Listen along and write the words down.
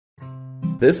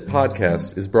This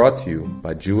podcast is brought to you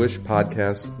by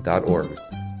JewishPodcasts.org.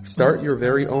 Start your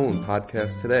very own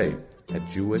podcast today at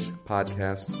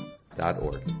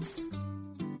JewishPodcasts.org. I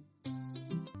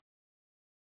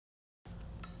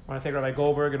want to thank Rabbi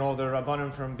Goldberg and all the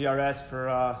Rabbanim from BRS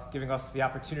for giving us the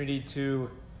opportunity to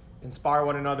inspire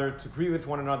one another, to agree with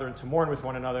one another, and to mourn with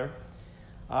one another.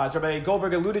 As Rabbi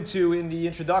Goldberg alluded to in the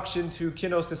introduction to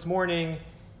Kinos this morning,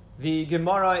 the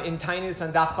Gemara in Tainis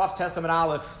and Daf Chaf Tes Amud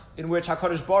Aleph, in which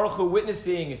HaKadosh Baruch Hu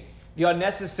witnessing the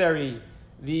unnecessary,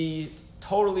 the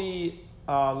totally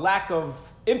lack of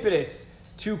impetus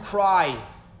to cry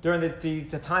during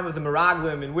the time of the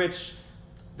Meraglim, in which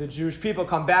the Jewish people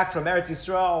come back from Eretz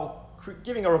Yisrael,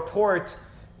 giving a report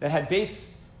that had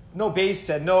no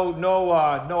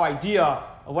idea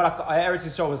of what Eretz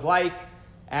Yisrael was like,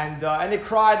 and they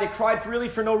cried really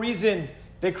for no reason.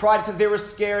 They cried because they were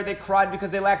scared. They cried because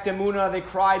they lacked emunah. They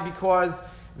cried because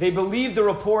they believed the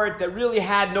report that really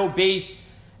had no base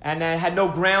and had no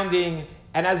grounding.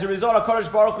 And as a result, HaKadosh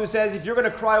Baruch Hu says, if you're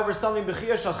going to cry over something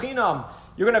b'chiyah shachinam,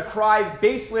 you're going to cry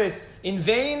baseless in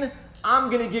vain, I'm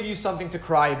going to give you something to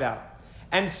cry about.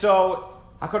 And so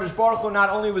HaKadosh Baruch Hu not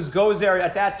only was gozer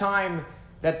at that time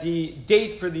that the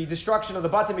date for the destruction of the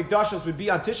Beit HaMikdash would be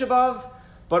on Tisha B'Av,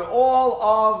 but all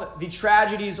of the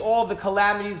tragedies, all of the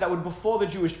calamities that would befall the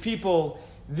Jewish people,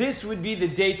 this would be the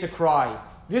day to cry.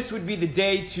 This would be the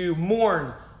day to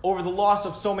mourn over the loss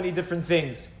of so many different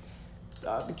things.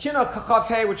 The Kinnah Kachaf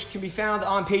Hey, which can be found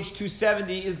on page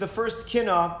 270, is the first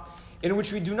Kinnah in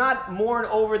which we do not mourn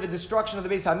over the destruction of the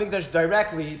Beis HaMikdash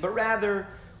directly, but rather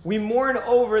we mourn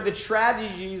over the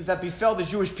tragedies that befell the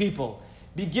Jewish people,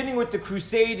 beginning with the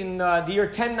crusade in the year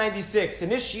 1096,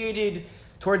 initiated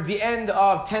towards the end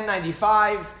of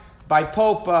 1095 by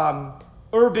Pope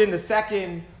Urban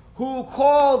II, who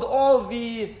called all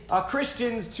the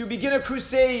Christians to begin a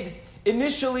crusade,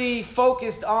 initially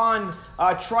focused on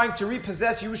trying to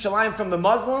repossess Yerushalayim from the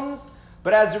Muslims,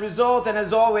 but as a result, and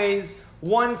as always,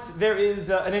 once there is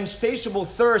an insatiable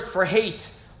thirst for hate,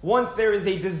 once there is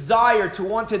a desire to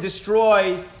want to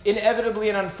destroy, inevitably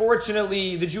and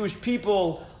unfortunately, the Jewish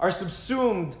people are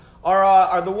subsumed,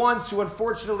 are the ones who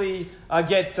unfortunately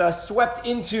get swept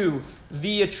into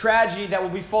the tragedy that will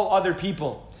befall other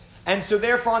people. And so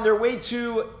therefore, on their way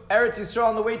to Eretz Yisrael,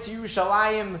 on the way to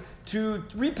Yerushalayim, to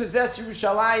repossess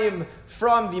Yerushalayim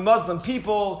from the Muslim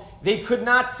people, they could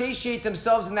not satiate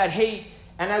themselves in that hate,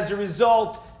 and as a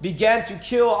result, began to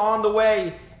kill on the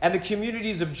way. And the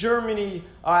communities of Germany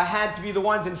had to be the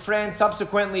ones, in France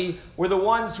subsequently, were the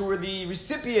ones who were the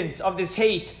recipients of this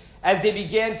hate as they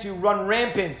began to run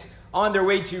rampant on their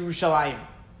way to Yerushalayim.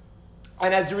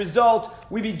 And as a result,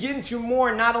 we begin to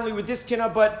mourn not only with this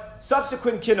kinnah, but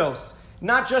subsequent kinnos,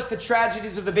 not just the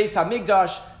tragedies of the Beis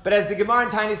HaMikdash, but as the Gemara in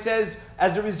Tainis says,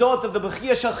 as a result of the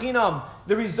b'chiyah shachinam,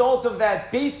 the result of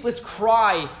that baseless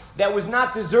cry that was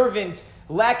not deserving,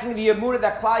 lacking the emunah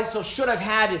that Klal Yisrael should have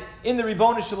had in the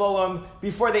Ribono Shel Olam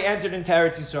before they entered into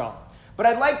Eretz Yisrael. But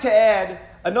I'd like to add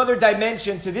another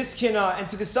dimension to this kinnah and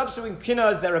to the subsequent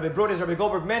kinnahs that Rabbi Brodes, Rabbi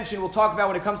Goldberg mentioned. We'll talk about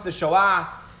when it comes to Shoah.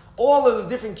 All of the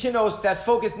different kinnos that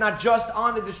focus not just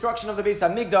on the destruction of the Beis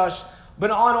HaMikdash, but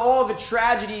on all the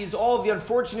tragedies, all of the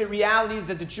unfortunate realities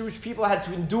that the Jewish people had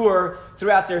to endure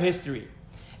throughout their history.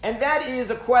 And that is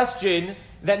a question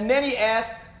that many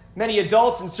ask, many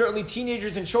adults and certainly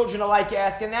teenagers and children alike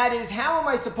ask, and that is, how am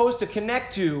I supposed to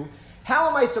connect to, how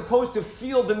am I supposed to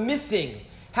feel the missing,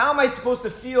 how am I supposed to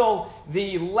feel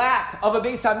the lack of a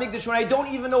Beis HaMikdash when I don't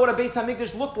even know what a Beis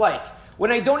HaMikdash looked like? When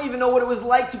I don't even know what it was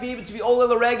like to be able to be Ola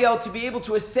L'Regel, to be able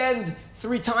to ascend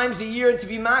 3 times a year, and to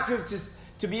be makriv,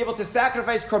 to be able to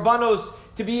sacrifice korbanos,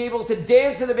 to be able to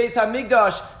dance in the Beis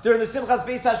HaMikdash during the Simchas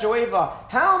Beis HaShoeva.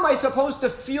 How am I supposed to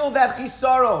feel that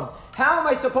chisaron? How am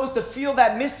I supposed to feel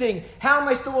that missing? How am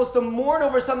I supposed to mourn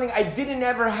over something I didn't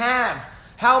ever have?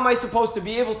 How am I supposed to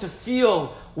be able to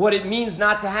feel what it means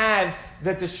not to have,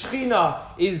 that the Shekhinah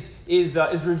is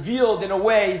revealed in a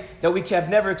way that we have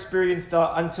never experienced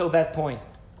until that point?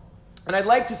 And I'd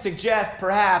like to suggest,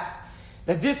 perhaps,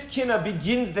 that this kinnah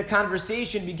begins the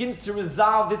conversation, begins to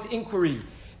resolve this inquiry,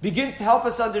 begins to help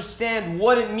us understand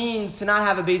what it means to not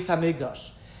have a Beis HaMikdash.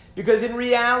 Because in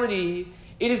reality,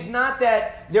 it is not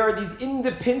that there are these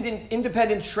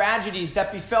independent tragedies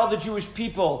that befell the Jewish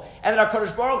people, and that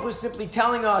HaKadosh Baruch Hu is simply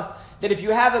telling us that if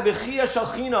you have a b'chiyah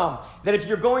shachinam, that if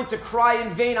you're going to cry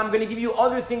in vain, I'm going to give you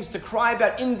other things to cry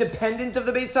about independent of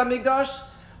the Beis HaMikdash.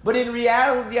 But in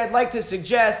reality, I'd like to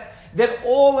suggest that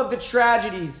all of the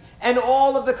tragedies and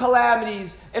all of the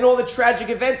calamities and all the tragic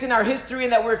events in our history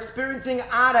and that we're experiencing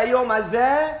ad hayom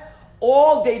hazeh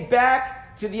all date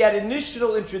back to the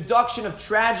initial introduction of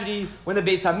tragedy when the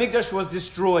Beis HaMikdash was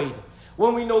destroyed.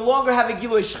 when we no longer have a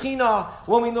Gilui Shechina,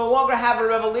 when we no longer have a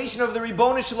revelation of the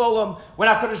Ribono Shel Olam, when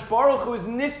HaKadosh Baruch Hu is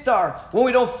Nistar, when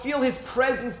we don't feel His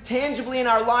presence tangibly in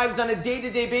our lives on a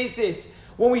day-to-day basis,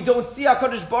 when we don't see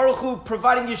HaKadosh Baruch Hu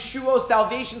providing Yeshua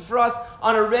salvations for us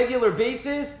on a regular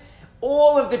basis,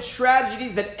 all of the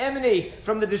tragedies that emanate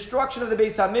from the destruction of the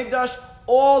Beis HaMikdash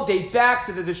all date back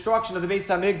to the destruction of the Beis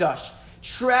HaMikdash.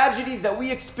 Tragedies that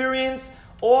we experience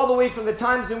all the way from the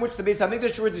times in which the Beis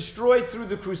HaMikdash were destroyed through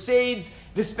the Crusades,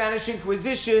 the Spanish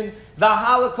Inquisition, the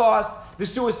Holocaust, the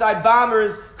suicide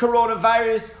bombers,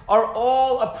 coronavirus, are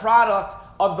all a product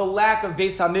of the lack of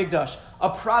Beis HaMikdash. A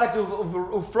product of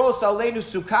Ufros Aleinu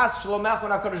Sukas Shalomach,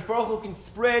 when HaKadosh Baruch Hu can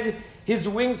spread His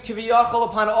wings kiviyachol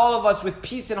upon all of us with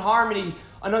peace and harmony,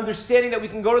 an understanding that we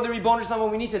can go to the Ribono Shel Olam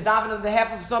when we need to daven on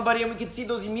behalf of somebody and we can see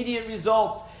those immediate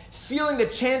results. Feeling the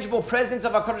tangible presence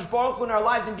of HaKadosh Baruch Hu in our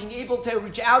lives and being able to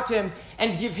reach out to Him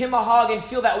and give Him a hug and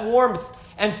feel that warmth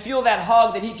and feel that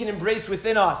hug that He can embrace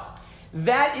within us.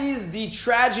 That is the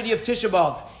tragedy of Tisha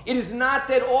B'Av. It is not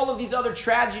that all of these other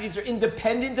tragedies are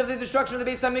independent of the destruction of the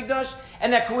Beis HaMikdash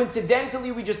and that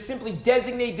coincidentally we just simply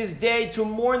designate this day to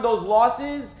mourn those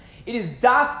losses. It is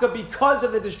dafka because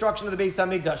of the destruction of the Beis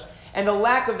HaMikdash and the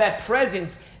lack of that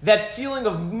presence, that feeling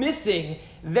of missing.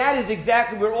 That is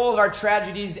exactly where all of our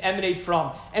tragedies emanate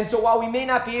from. And so while we may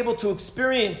not be able to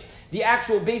experience the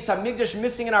actual Beis HaMikdash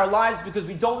missing in our lives because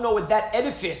we don't know what that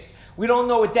edifice, we don't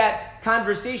know what that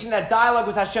conversation, that dialogue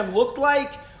with Hashem looked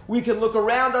like, we can look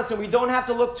around us and we don't have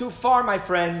to look too far, my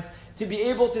friends, to be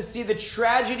able to see the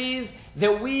tragedies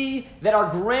that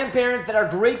our grandparents, that our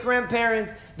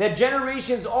great-grandparents, that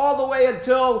generations all the way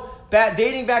until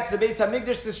dating back to the Beis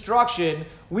HaMikdash destruction,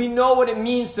 we know what it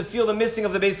means to feel the missing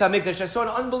of the Beis HaMikdash. I saw an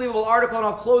unbelievable article, and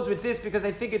I'll close with this because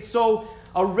I think it's so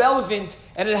relevant,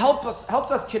 and it helps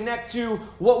us connect to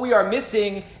what we are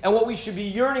missing and what we should be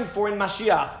yearning for in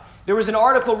Mashiach. There was an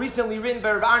article recently written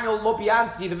by Rav Arnold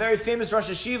Lopiansky, the very famous Rosh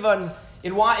Hashiva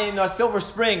in Silver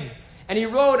Spring, and he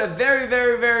wrote a very,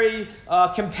 very, very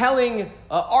compelling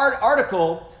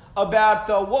article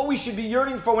about what we should be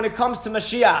yearning for when it comes to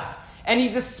Mashiach. And he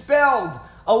dispelled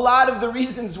a lot of the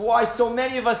reasons why so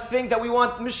many of us think that we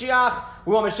want Mashiach.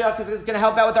 We want Mashiach because it's going to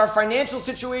help out with our financial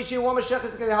situation. We want Mashiach because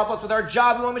it's going to help us with our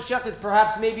job. We want Mashiach because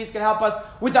perhaps maybe it's going to help us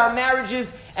with our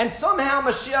marriages. And somehow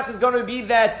Mashiach is going to be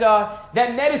that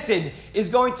medicine, is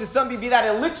going to be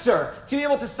that elixir to be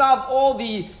able to solve all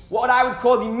the, what I would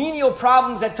call the menial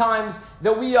problems at times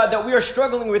that we are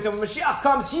struggling with. And when Mashiach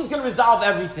comes, He's going to resolve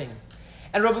everything.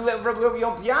 And Rabbi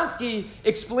Lopiansky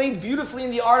explained beautifully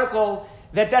in the article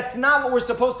that that's not what we're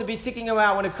supposed to be thinking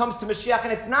about when it comes to Mashiach,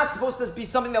 and it's not supposed to be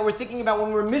something that we're thinking about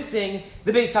when we're missing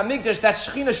the Beis HaMikdash, that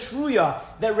Shechina Shruya,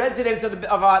 that residence of the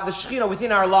Shechina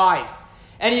within our lives.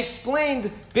 And he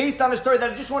explained, based on a story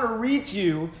that I just want to read to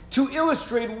you, to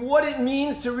illustrate what it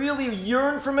means to really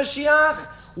yearn for Mashiach,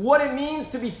 what it means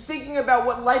to be thinking about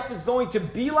what life is going to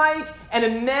be like, and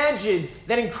imagine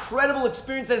that incredible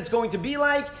experience that it's going to be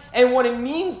like, and what it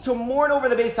means to mourn over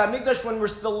the Beis HaMikdash when we're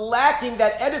still lacking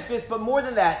that edifice, but more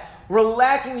than that, we're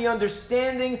lacking the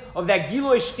understanding of that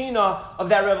Gilui Shechina, of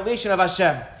that revelation of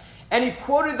Hashem. And he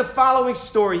quoted the following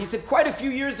story. He said, quite a few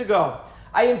years ago,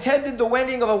 I attended the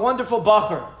wedding of a wonderful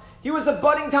Bachar. He was a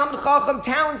budding Talmid Chacham,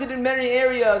 talented in many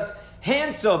areas,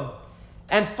 handsome,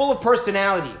 and full of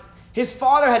personality. His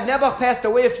father had Nebuch passed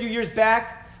away a few years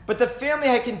back, but the family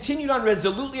had continued on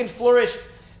resolutely and flourished.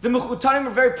 The Mechutanim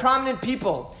were very prominent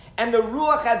people, and the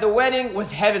Ruach at the wedding was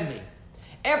heavenly.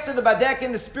 After the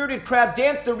Badekin, the spirited crowd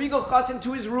danced the regal chassan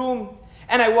to his room,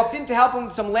 and I walked in to help him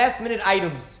with some last-minute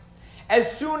items.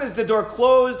 As soon as the door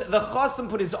closed, the chassan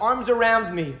put his arms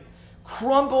around me,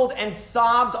 crumbled and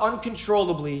sobbed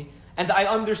uncontrollably, and I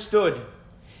understood.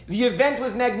 The event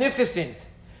was magnificent,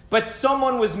 but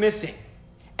someone was missing.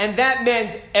 And that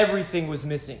meant everything was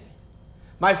missing.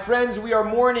 My friends, we are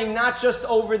mourning not just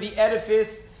over the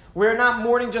edifice, we're not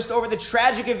mourning just over the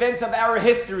tragic events of our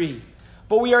history,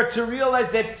 but we are to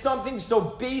realize that something so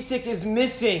basic is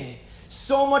missing.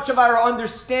 So much of our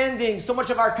understanding, so much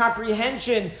of our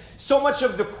comprehension, so much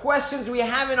of the questions we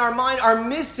have in our mind are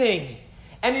missing.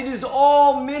 And it is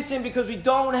all missing because we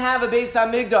don't have a Beis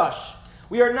HaMikdash.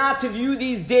 We are not to view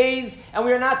these days, and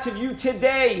we are not to view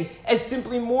today as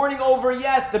simply mourning over,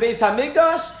 yes, the Beis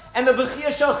HaMikdash and the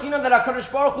Bechiyah Shel Chinam that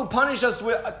HaKadosh Baruch Hu punished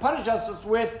us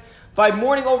with by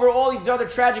mourning over all these other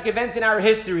tragic events in our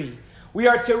history. We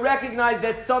are to recognize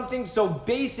that something so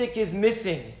basic is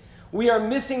missing. We are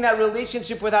missing that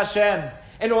relationship with Hashem.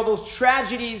 And all those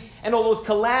tragedies and all those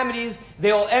calamities, they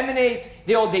all emanate,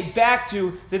 they all date back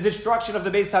to the destruction of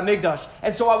the Beis HaMikdash.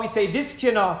 And so while we say this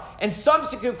kinah and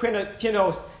subsequent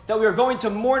kinnos that we are going to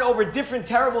mourn over different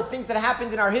terrible things that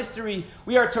happened in our history,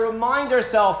 we are to remind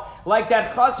ourselves, like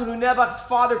that Chassan hu Nebuch's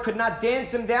father could not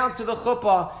dance him down to the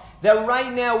chuppah, that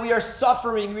right now we are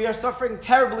suffering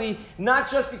terribly, not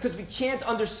just because we can't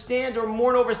understand or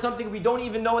mourn over something we don't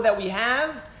even know that we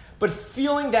have, but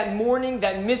feeling that mourning,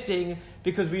 that missing,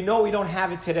 because we know we don't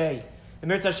have it today. In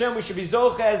Mirz Hashem, we should be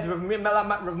zoche, as Rav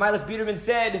Meilech Biderman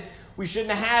said, we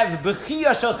shouldn't have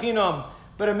bechia shel chinam,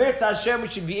 but in Mirz Hashem, we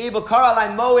should be able, kar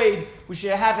alai moed, we should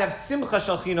have simcha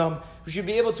shel chinam. We should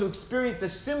be able to experience the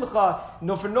simcha,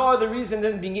 for no other reason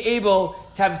than being able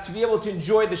to be able to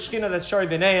enjoy the Shekhinah that's Shari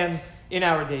B'neiim in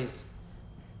our days.